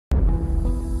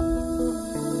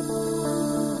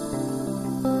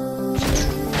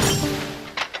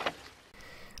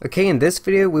Okay, in this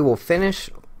video we will finish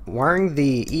wiring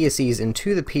the ESCs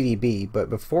into the PDB, but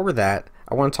before that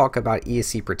I want to talk about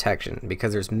ESC protection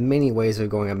because there's many ways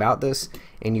of going about this,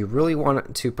 and you really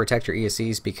want to protect your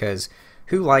ESCs because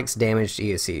who likes damaged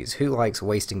ESCs? Who likes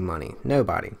wasting money?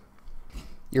 Nobody.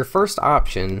 Your first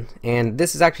option, and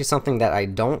this is actually something that I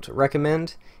don't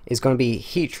recommend, is going to be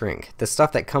heat shrink, the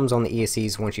stuff that comes on the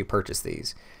ESCs once you purchase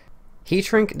these. Heat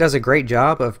shrink does a great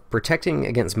job of protecting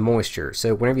against moisture,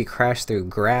 so whenever you crash through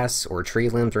grass or tree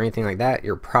limbs or anything like that,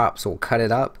 your props will cut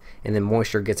it up and then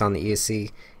moisture gets on the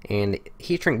ESC, and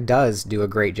heat shrink does do a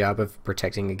great job of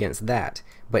protecting against that,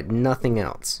 but nothing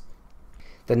else.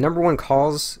 The number one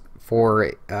cause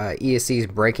for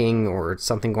ESCs breaking or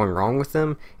something going wrong with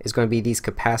them is going to be these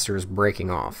capacitors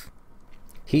breaking off.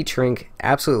 Heat shrink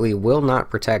absolutely will not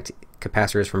protect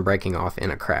capacitors from breaking off in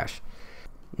a crash.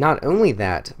 Not only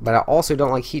that, but I also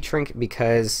don't like heat shrink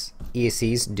because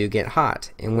ESCs do get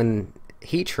hot, and when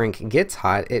heat shrink gets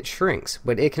hot it shrinks,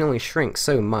 but it can only shrink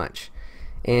so much,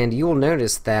 and you will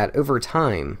notice that over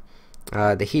time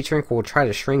the heat shrink will try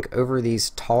to shrink over these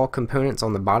tall components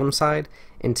on the bottom side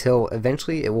until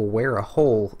eventually it will wear a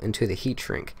hole into the heat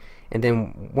shrink, and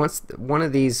then once one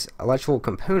of these electrical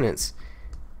components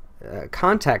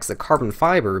contacts the carbon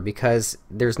fiber, because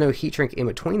there's no heat shrink in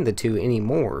between the two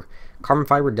anymore, carbon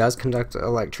fiber does conduct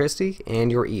electricity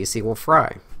and your ESC will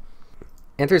fry.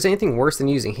 And if there's anything worse than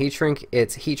using heat shrink,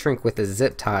 it's heat shrink with a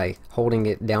zip tie holding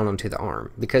it down onto the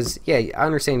arm. Because yeah, I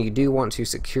understand you do want to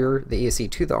secure the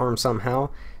ESC to the arm somehow,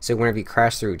 so whenever you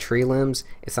crash through tree limbs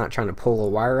it's not trying to pull a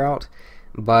wire out,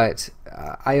 but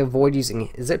I avoid using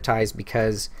zip ties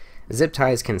because zip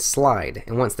ties can slide,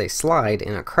 and once they slide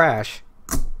in a crash,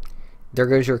 there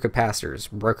goes your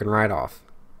capacitors, broken right off.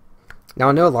 Now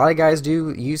I know a lot of guys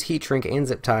do use heat shrink and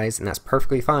zip ties, and that's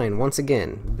perfectly fine. Once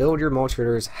again, build your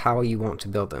multirotors how you want to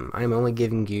build them. I'm only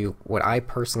giving you what I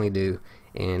personally do,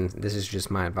 and this is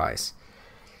just my advice.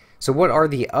 So what are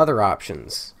the other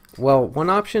options? Well, one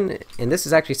option, and this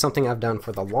is actually something I've done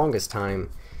for the longest time,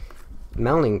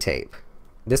 mounting tape.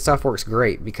 This stuff works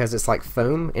great because it's like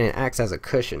foam and it acts as a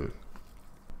cushion.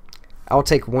 I'll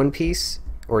take one piece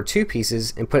or two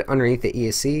pieces and put it underneath the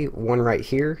ESC, one right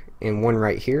here and one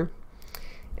right here,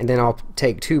 and then I'll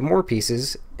take two more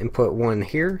pieces and put one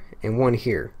here and one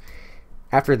here.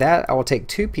 After that I will take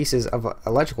two pieces of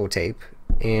electrical tape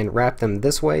and wrap them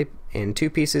this way, and two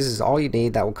pieces is all you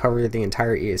need. That will cover the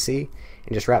entire ESC,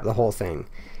 and just wrap the whole thing.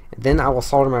 Then I will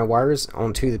solder my wires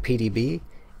onto the PDB.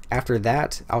 After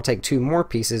that I'll take two more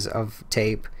pieces of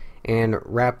tape and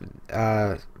wrap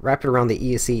it around the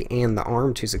ESC and the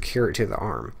arm to secure it to the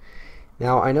arm.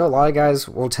 Now I know a lot of guys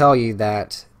will tell you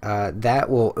that that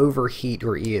will overheat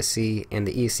your ESC and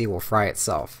the ESC will fry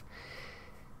itself.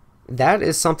 That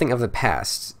is something of the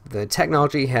past. The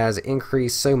technology has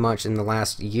increased so much in the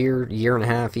last year, year and a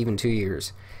half, even 2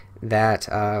 years, that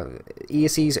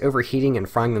ESCs overheating and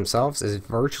frying themselves is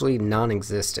virtually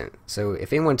non-existent. So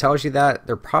if anyone tells you that,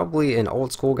 they're probably an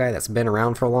old school guy that's been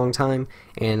around for a long time,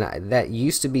 and that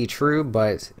used to be true,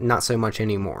 but not so much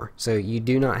anymore. So you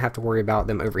do not have to worry about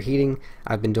them overheating.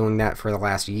 I've been doing that for the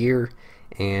last year,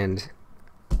 and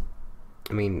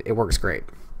I mean, it works great.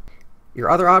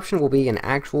 Your other option will be an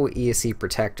actual ESC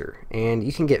protector, and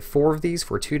you can get 4 of these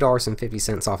for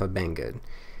 $2.50 off of Banggood.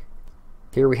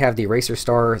 Here we have the Racer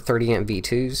Star 30 amp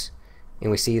V2s,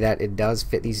 and we see that it does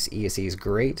fit these ESCs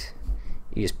great.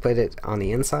 You just put it on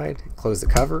the inside, close the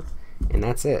cover, and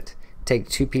that's it. Take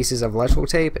 2 pieces of electrical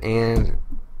tape and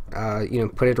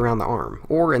put it around the arm.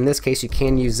 Or in this case you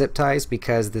can use zip ties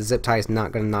because the zip tie is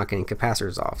not going to knock any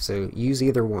capacitors off. So use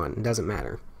either one, it doesn't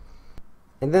matter.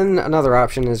 And then another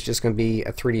option is just going to be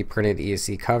a 3D printed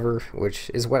ESC cover, which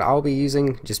is what I'll be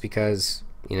using just because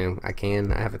I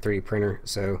have a 3D printer,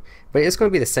 but it's going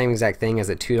to be the same exact thing as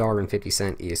the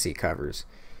 $2.50 ESC covers.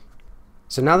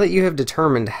 So now that you have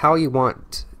determined how you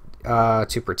want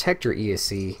to protect your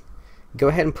ESC, go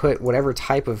ahead and put whatever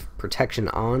type of protection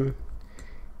on,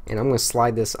 and I'm going to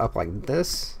slide this up like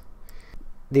this.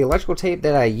 The electrical tape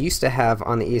that I used to have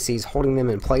on the ESCs holding them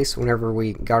in place whenever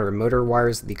we got our motor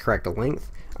wires the correct length,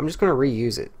 I'm just going to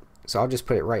reuse it, so I'll just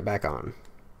put it right back on.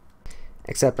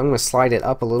 Except I'm going to slide it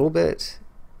up a little bit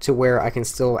to where I can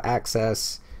still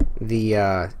access the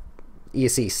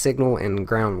ESC signal and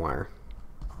ground wire.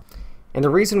 And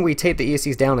the reason we tape the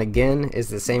ESCs down again is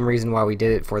the same reason why we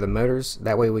did it for the motors.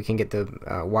 That way we can get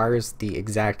the wires the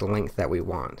exact length that we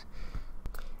want.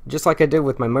 Just like I did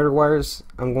with my motor wires,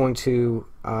 I'm going to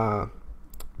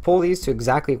pull these to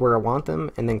exactly where I want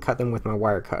them and then cut them with my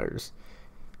wire cutters.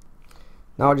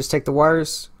 Now I'll just take the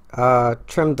wires,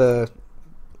 trim the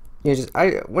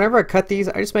whenever I cut these,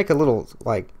 I just make a little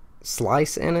like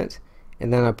slice in it,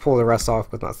 and then I pull the rest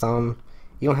off with my thumb.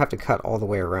 You don't have to cut all the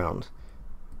way around,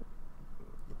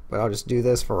 but I'll just do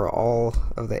this for all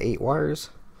of the 8 wires.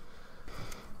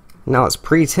 Now let's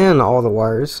pre-tin all the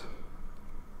wires.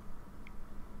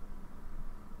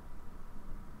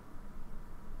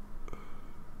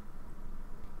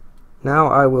 Now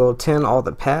I will tin all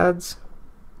the pads,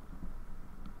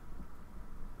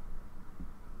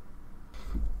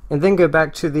 and then go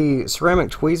back to the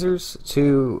ceramic tweezers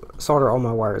to solder all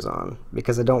my wires on,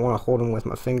 because I don't want to hold them with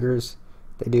my fingers.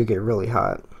 They do get really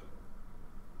hot.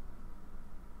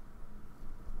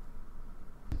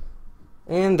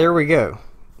 And there we go.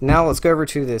 Now let's go over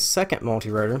to the second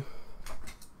multirotor.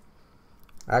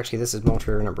 Actually, this is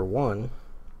multirotor number 1.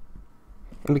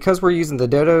 And because we're using the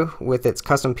Dodo with its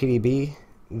custom PDB,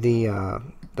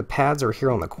 the pads are here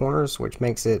on the corners, which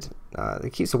makes it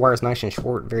keeps the wires nice and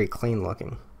short, very clean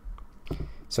looking.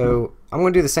 So I'm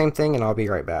going to do the same thing, and I'll be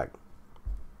right back.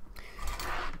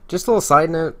 Just a little side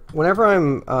note: whenever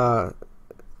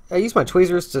I use my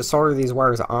tweezers to solder these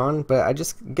wires on, but I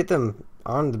just get them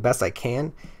on the best I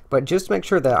can. But just to make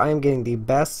sure that I am getting the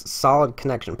best solid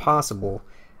connection possible,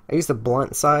 I use the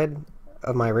blunt side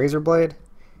of my razor blade,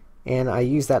 and I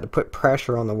use that to put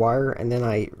pressure on the wire, and then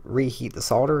I reheat the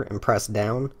solder and press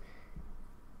down,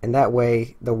 and that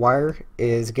way the wire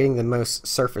is getting the most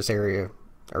surface area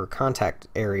or contact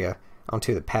area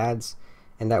onto the pads,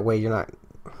 and that way you're not,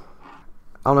 I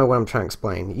don't know what I'm trying to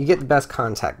explain, you get the best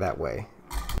contact that way.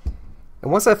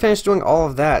 And once I finished doing all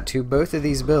of that to both of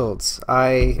these builds,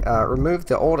 I removed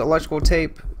the old electrical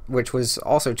tape, which was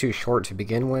also too short to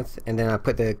begin with, and then I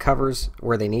put the covers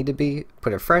where they need to be,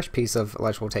 put a fresh piece of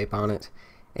electrical tape on it,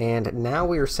 and now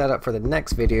we are set up for the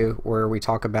next video where we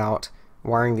talk about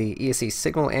wiring the ESC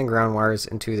signal and ground wires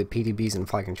into the PDBs and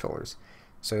flight controllers.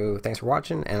 So thanks for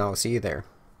watching, and I'll see you there.